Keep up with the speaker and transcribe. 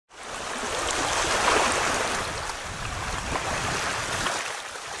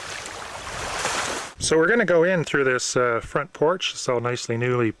So we're going to go in through this front porch. It's all nicely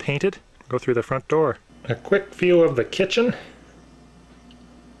newly painted. Go through the front door. A quick view of the kitchen.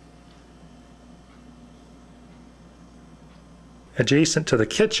 Adjacent to the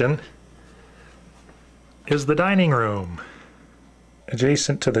kitchen is the dining room.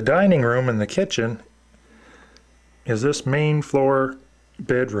 Adjacent to the dining room and the kitchen is this main floor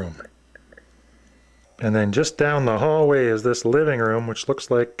bedroom. And then just down the hallway is this living room, which looks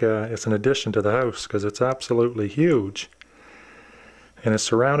like it's an addition to the house because it's absolutely huge. And it's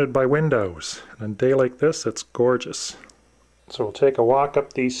surrounded by windows. On a day like this, it's gorgeous. So we'll take a walk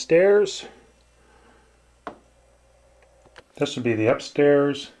up these stairs. This would be the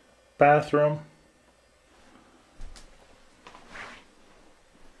upstairs bathroom.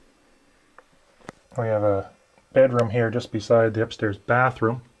 We have a bedroom here just beside the upstairs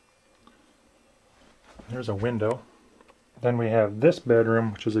bathroom. There's a window. Then we have this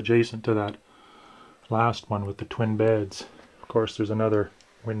bedroom, which is adjacent to that last one with the twin beds. Of course, there's another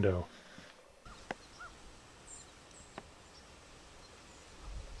window.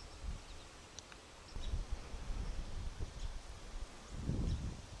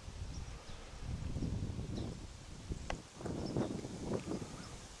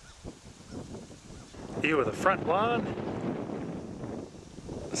 View of the front lawn,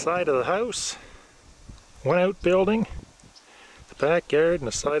 the side of the house, one outbuilding, the backyard, and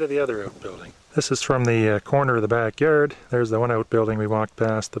the side of the other outbuilding. This is from the corner of the backyard. There's the one outbuilding we walked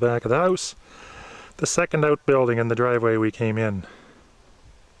past the back of the house. The second outbuilding in the driveway we came in.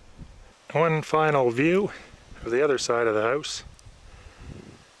 One final view of the other side of the house.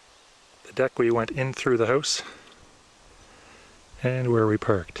 The deck we went in through the house, and where we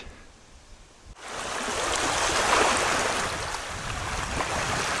parked.